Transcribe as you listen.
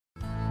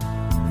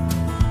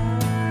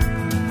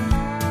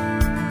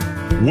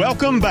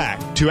Welcome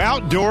back to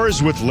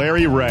Outdoors with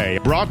Larry Ray,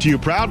 brought to you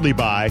proudly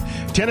by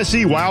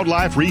Tennessee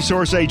Wildlife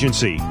Resource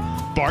Agency,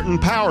 Barton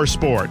Power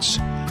Sports,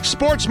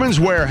 Sportsman's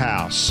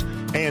Warehouse,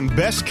 and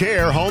Best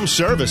Care Home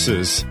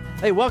Services.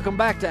 Hey, welcome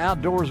back to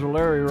Outdoors with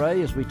Larry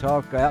Ray as we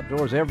talk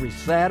outdoors every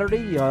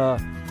Saturday.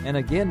 And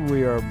again,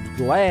 we are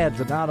glad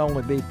to not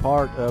only be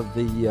part of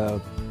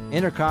the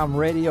Intercom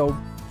Radio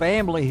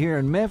family here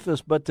in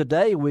Memphis, but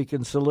today we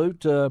can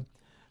salute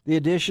the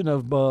addition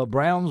of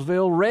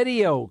Brownsville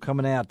Radio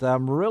coming out.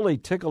 I'm really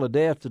tickled to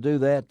death to do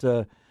that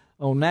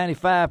on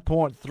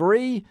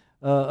 95.3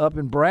 up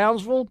in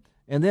Brownsville.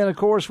 And then, of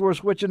course, we're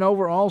switching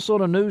over also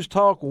to News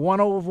Talk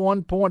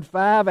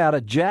 101.5 out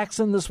of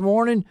Jackson this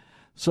morning.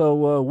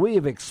 So we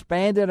have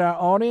expanded our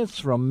audience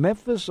from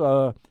Memphis.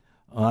 I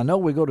know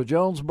we go to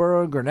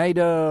Jonesboro,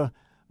 Grenada,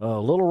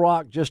 Little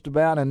Rock just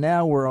about, and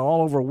now we're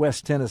all over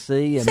West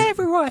Tennessee. And, it's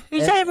everywhere.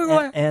 It's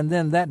everywhere. And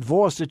then that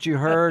voice that you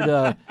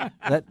heard,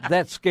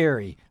 that's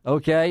scary.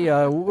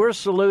 Okay, we're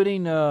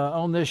saluting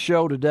on this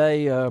show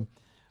today. I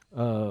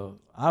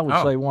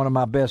would say one of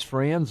my best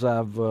friends.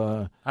 I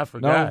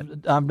forgot.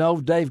 I've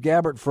known Dave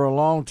Gabbert for a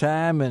long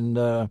time,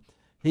 and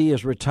he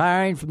is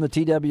retiring from the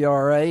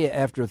TWRA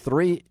after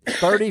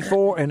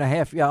 34 and a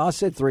half. Yeah, I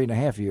said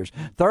 3.5 years.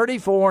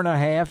 34 and a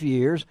half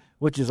years,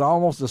 which is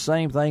almost the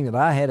same thing that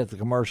I had at the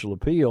Commercial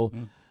Appeal.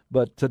 Mm.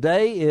 But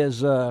today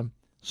is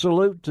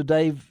salute to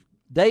David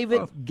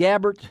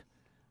Gabbert.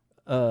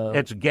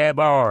 It's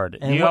Gabbard.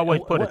 You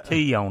always put a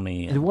T on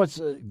the end. What's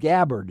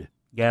Gabbard?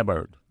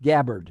 Gabbard.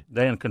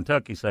 They in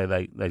Kentucky say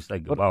they say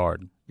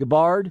Gabbard.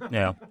 Gabbard?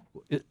 Yeah.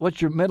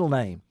 What's your middle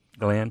name?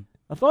 Glenn.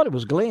 I thought it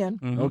was Glenn.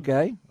 Mm-hmm.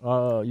 Okay.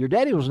 Your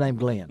daddy was named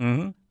Glenn.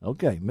 Mm-hmm.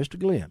 Okay, Mr.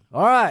 Glenn.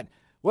 All right.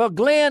 Well,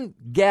 Glenn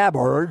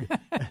Gabbard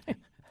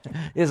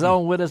is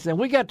on with us, and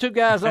we got two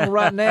guys on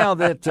right now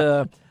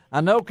that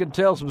I know can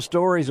tell some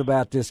stories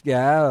about this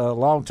guy,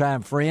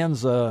 longtime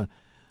friends. I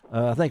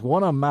think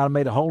one of them might have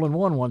made a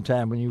hole-in-one one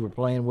time when you were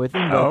playing with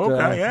him. But,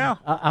 okay, yeah.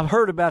 I've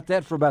heard about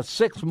that for about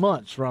 6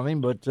 months from him,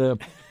 but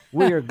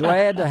we are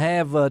glad to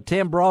have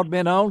Tim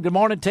Broadbent on. Good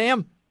morning,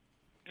 Tim.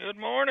 Good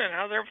morning.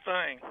 How's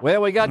everything?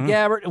 Well, we got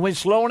Gabbert, and we're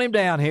slowing him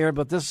down here,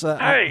 but this...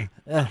 I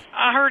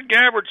heard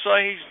Gabbert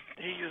say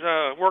he's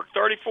worked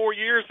 34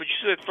 years, but you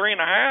said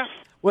 3.5?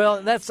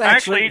 Well, that's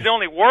actually he's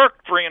only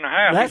worked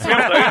 3.5. He's been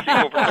at the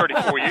ACO for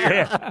 34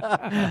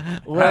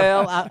 years.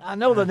 Well, I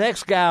know the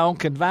next guy on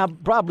can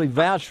probably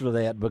vouch for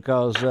that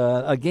because,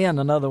 again,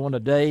 another one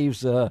of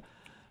Dave's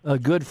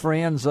good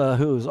friends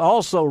who's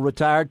also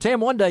retired.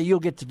 Tim, one day you'll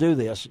get to do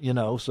this,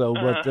 So,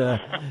 but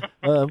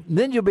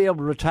then you'll be able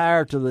to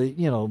retire to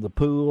the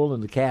pool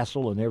and the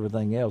castle and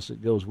everything else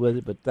that goes with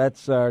it. But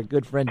that's our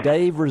good friend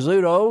Dave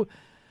Rizzuto.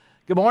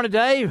 Good morning,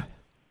 Dave.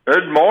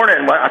 Good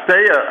morning. Well, I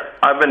tell you,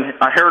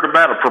 I heard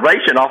about a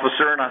probation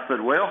officer, and I said,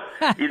 well,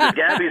 either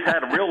Gabby's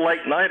had a real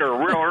late night or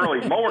a real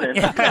early morning.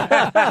 Then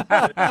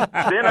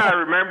I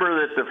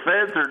remember that the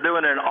feds are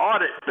doing an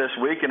audit this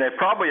week, and they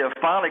probably have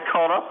finally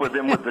caught up with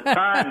him with the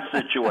time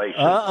situation.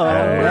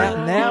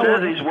 Now he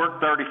says he's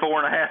worked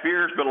 34 and a half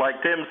years, but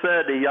like Tim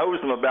said, he owes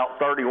them about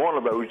 31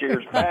 of those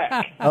years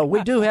back.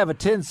 We do have a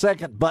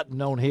 10-second button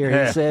on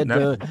here, he said,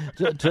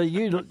 to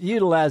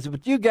utilize it.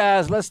 But you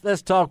guys,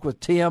 let's talk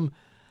with Tim.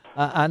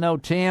 I know,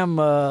 Tim,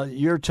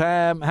 your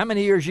time, how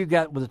many years you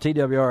got with the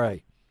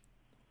TWRA?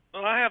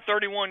 Well, I have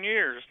 31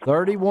 years.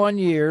 31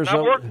 years.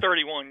 I worked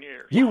 31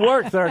 years. You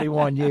worked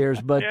 31 years,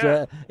 but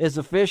yeah. As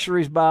a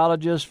fisheries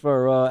biologist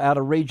for out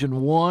of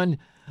Region 1,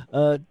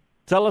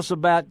 tell us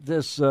about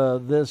this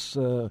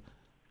Mr.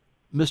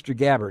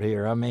 Gabbert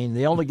here. I mean,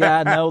 the only guy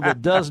I know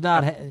that does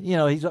not,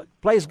 he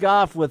plays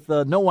golf with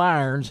no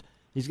irons.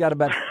 He's got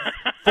about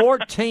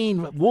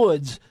 14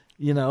 woods,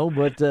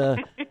 but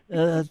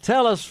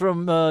tell us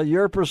from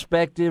your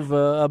perspective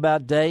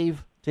about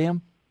Dave,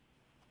 Tim.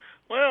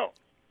 Well,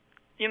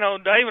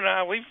 Dave and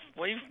I, we've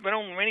been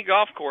on many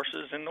golf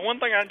courses, and the one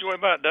thing I enjoy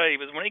about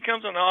Dave is when he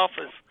comes in the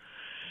office,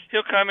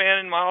 he'll come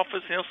in my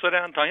office, and he'll sit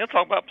down and he'll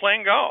talk about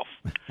playing golf.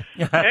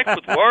 Heck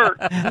with work,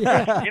 we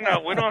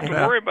don't have to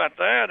worry about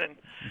that, and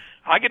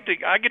I get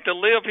to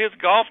live his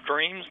golf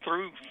dreams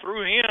through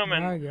him,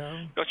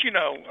 and but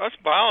us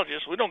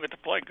biologists, we don't get to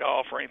play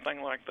golf or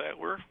anything like that.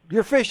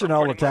 You're fishing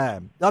all the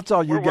time. That's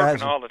all you we're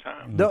guys. Working all the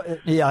time.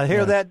 I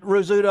hear that,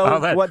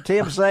 Rizzuto. What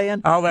Tim's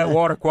saying? All that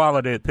water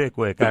quality at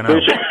Pickwick. I know.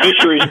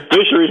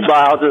 Fisheries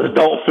biologists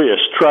don't fish.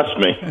 Trust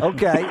me.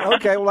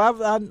 Okay.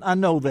 Well, I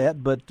know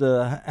that, but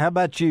how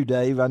about you,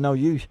 Dave? I know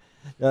you've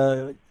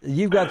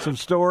got some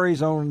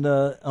stories on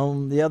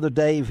the other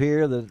Dave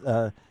here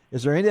that.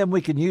 Is there any of them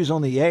we can use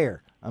on the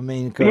air? I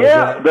mean,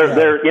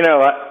 they're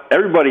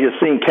everybody has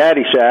seen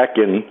Caddyshack,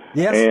 and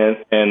yes.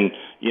 and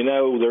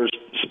there's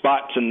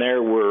spots in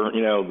there where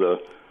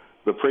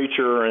the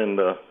preacher and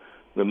the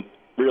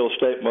real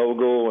estate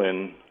mogul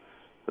and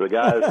the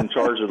guys in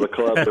charge of the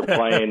club they're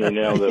playing,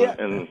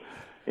 and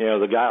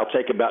the guy will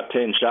take about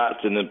 10 shots,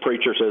 and the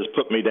preacher says,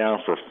 "Put me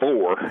down for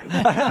 4."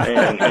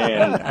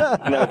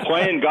 and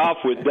playing golf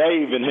with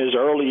Dave in his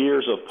early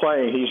years of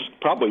playing, he's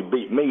probably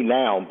beat me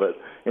now, but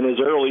in his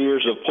early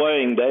years of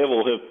playing, Dave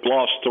will have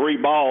lost 3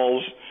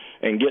 balls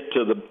and get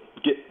to the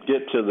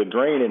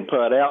green and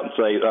putt out and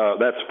say,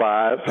 "That's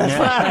 5."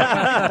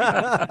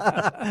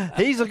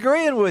 He's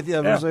agreeing with you,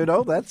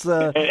 Rizzuto. That's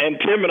and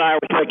Tim and I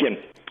were thinking,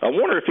 I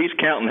wonder if he's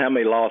counting how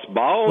many lost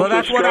balls. Well,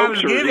 that's what I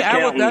was giving.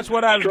 That's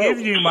what I was strokes.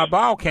 giving you, my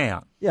ball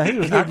count. Yeah, he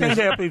was. I can't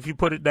help if you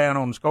put it down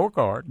on the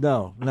scorecard.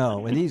 No,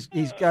 and he's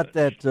got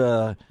that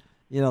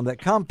that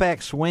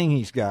compact swing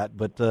he's got,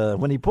 but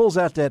when he pulls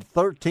out that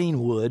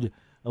 13 wood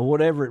or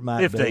whatever it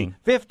might be,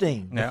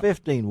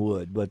 15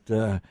 wood, but.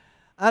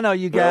 I know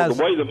you guys. Well,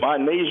 the way that my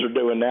knees are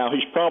doing now,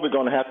 he's probably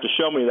going to have to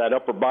show me that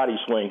upper body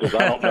swing because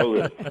I don't know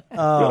that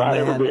I'll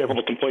ever be able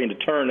to complete a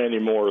turn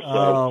anymore.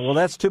 So, well,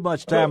 that's too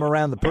much time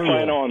around the pool.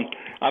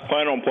 I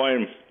plan on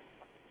playing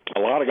a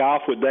lot of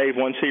golf with Dave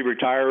once he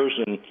retires,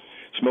 and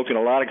smoking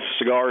a lot of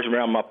cigars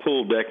around my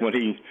pool deck when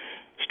he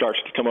starts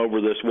to come over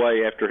this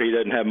way after he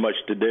doesn't have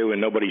much to do and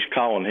nobody's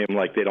calling him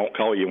like they don't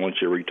call you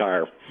once you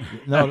retire.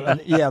 No,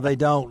 yeah, they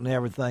don't and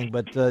everything.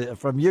 But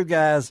from you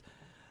guys.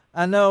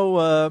 I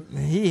know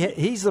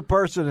he's the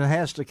person that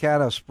has to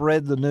kind of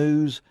spread the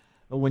news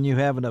when you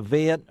have an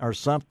event or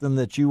something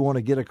that you want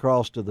to get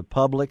across to the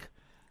public.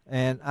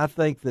 And I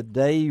think that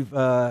Dave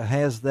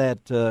has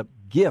that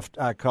gift,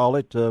 I call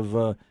it,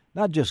 of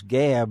not just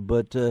gab,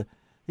 but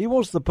he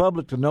wants the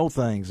public to know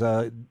things.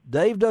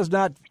 Dave does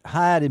not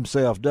hide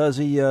himself, does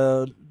he,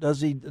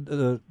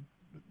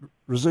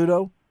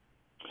 Rizzuto?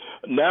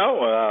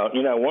 No.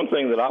 One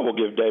thing that I will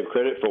give Dave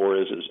credit for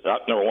is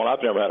number one,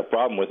 I've never had a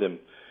problem with him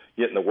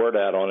getting the word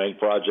out on any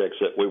projects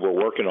that we were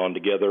working on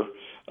together.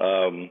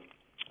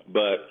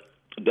 But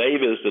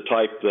Dave is the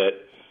type that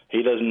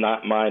he does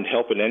not mind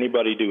helping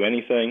anybody do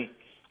anything,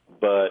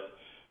 but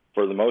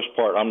for the most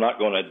part, I'm not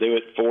going to do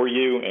it for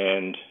you.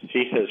 And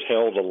he has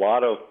held a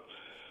lot of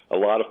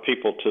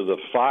people to the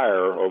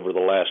fire over the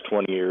last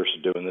 20 years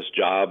doing this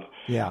job,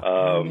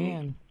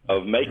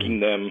 of making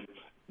them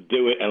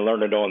do it and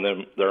learn it on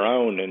their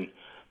own. And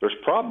there's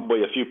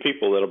probably a few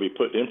people that'll be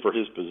put in for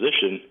his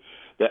position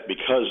that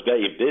because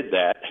Dave did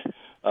that,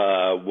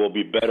 will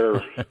be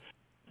better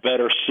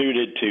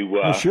suited to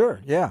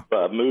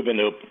move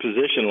into a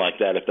position like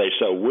that if they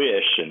so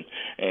wish.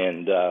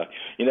 And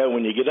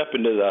when you get up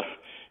into the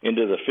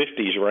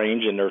 50s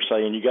range and they're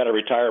saying you got to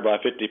retire by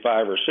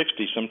 55 or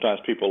 60,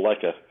 sometimes people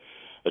like a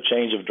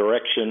change of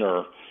direction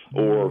or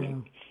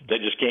they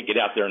just can't get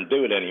out there and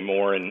do it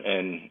anymore.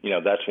 And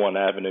that's one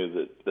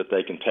avenue that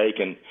they can take.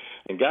 And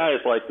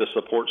guys like the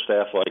support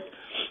staff,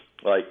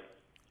 like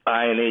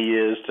I&E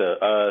is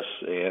to us,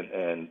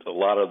 and a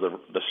lot of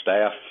the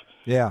staff,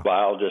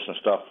 biologists and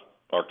stuff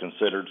are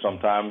considered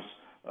sometimes.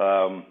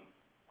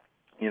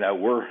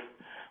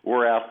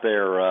 We're out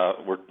there.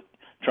 We're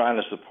trying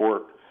to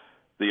support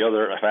the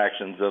other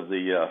factions of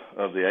the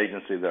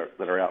agency that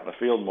are out in the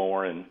field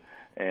more, and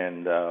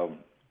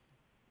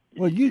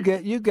well,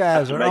 you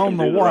guys are on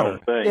the water,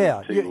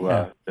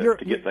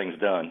 to get things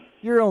done.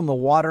 You're on the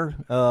water,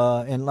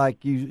 and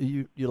like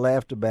you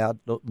laughed about,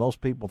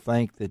 most people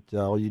think that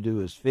all you do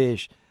is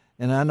fish,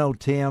 and I know,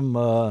 Tim,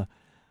 there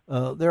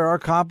are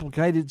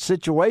complicated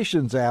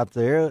situations out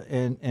there,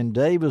 and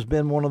Dave has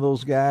been one of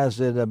those guys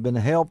that have been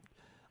helped.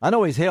 I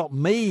know he's helped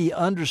me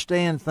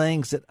understand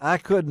things that I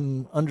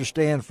couldn't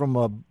understand from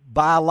a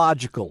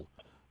biological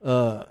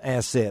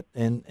asset,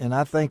 and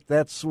I think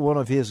that's one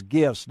of his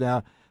gifts.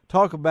 Now,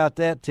 talk about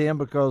that, Tim,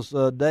 because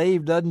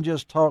Dave doesn't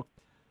just talk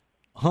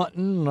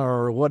hunting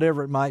or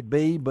whatever it might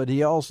be, but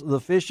he also the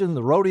fishing,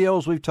 the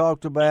rodeos we've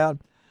talked about,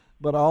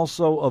 but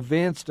also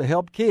events to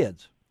help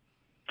kids.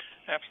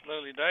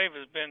 Absolutely. Dave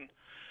has been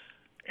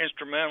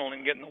instrumental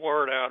in getting the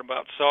word out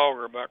about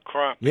sauger, about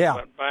crappie,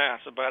 about bass,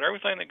 about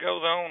everything that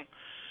goes on.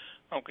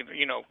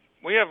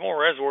 We have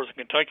more reservoirs than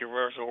Kentucky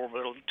Reservoir,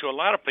 but to a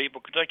lot of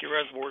people, Kentucky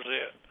Reservoir is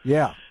it.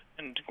 Yeah.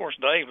 And, of course,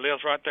 Dave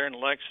lives right there in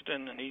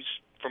Lexington, and he's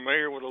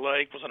familiar with the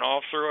lake, was an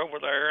officer over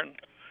there, and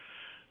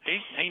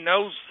he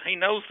knows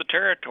the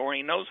territory.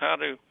 He knows how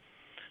to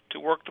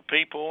work the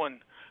people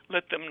and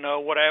let them know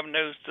what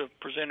avenues to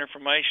present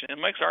information. It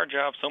makes our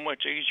job so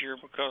much easier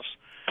because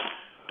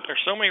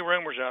there's so many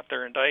rumors out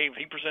there, and Dave,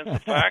 he presents the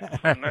facts,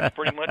 and that's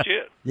pretty much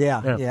it.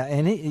 Yeah.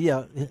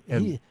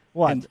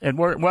 And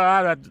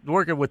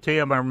working with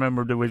Tim, I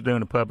remember we was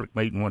doing a public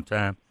meeting one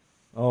time.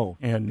 Oh,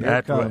 and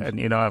that's what,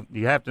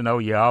 you have to know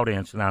your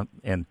audience,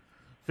 and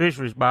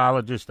fisheries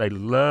biologists, they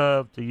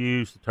love to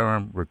use the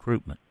term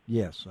recruitment.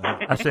 Yes.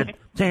 I said,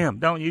 Tim,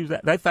 don't use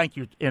that. They think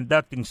you're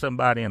inducting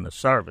somebody in the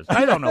service.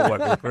 They don't know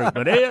what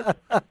recruitment is.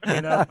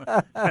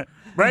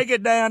 Break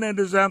it down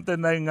into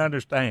something they can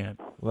understand.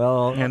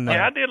 Well,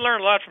 I did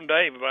learn a lot from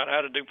Dave about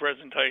how to do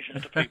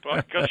presentations to people.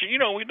 Because,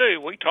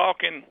 we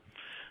talk in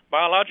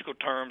biological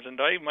terms, and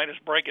Dave made us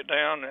break it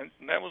down, and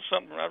that was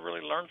something I really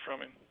learned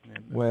from him.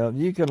 Well,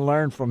 you can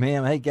learn from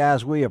him. Hey,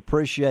 guys, we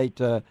appreciate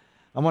I'm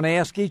going to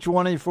ask each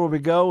one of you before we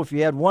go, if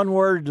you had one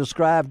word to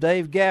describe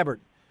Dave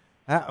Gabbert,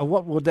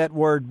 What would that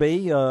word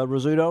be,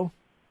 Rizzuto?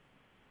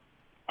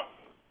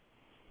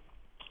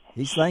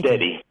 He's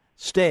thinking.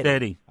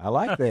 Steady. I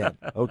like that.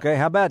 Okay,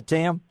 how about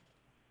Tim?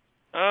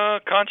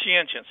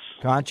 Conscientious.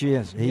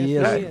 Conscientious. He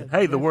is.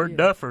 Hey, the word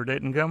duffer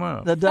didn't come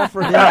up. The duffer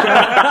didn't come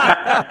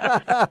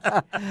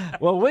up.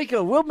 Well,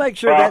 we'll make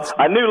sure that's.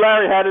 I knew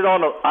Larry had it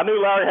on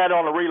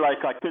the relay,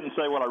 so I couldn't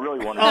say what I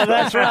really wanted. Oh,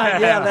 that's right.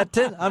 Yeah,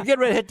 I'm getting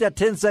ready to hit that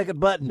 10-second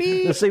button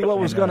to see what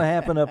was going to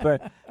happen up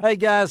there. Hey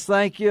guys,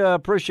 thank you. I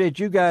appreciate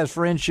you guys'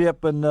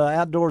 friendship and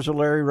Outdoors with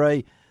Larry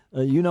Ray.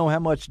 You know how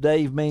much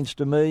Dave means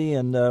to me,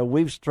 and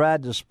we've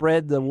tried to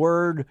spread the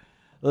word,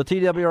 the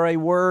TWRA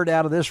word,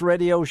 out of this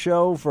radio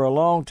show for a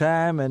long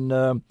time,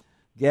 and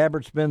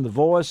Gabbert's been the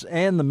voice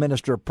and the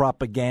minister of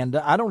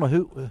propaganda. I don't know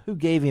who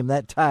gave him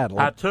that title.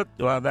 That's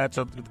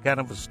kind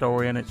of a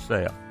story in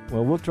itself.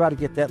 Well, we'll try to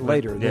get that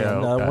later. Yeah,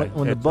 then, okay.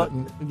 when the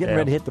button, getting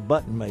ready to hit the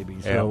button,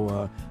 maybe.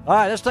 So, all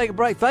right, let's take a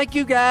break. Thank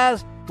you,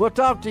 guys. We'll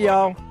talk to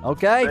y'all.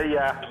 Okay. See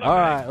ya. All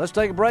right, let's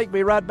take a break.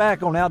 Be right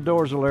back on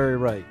Outdoors with Larry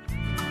Ray.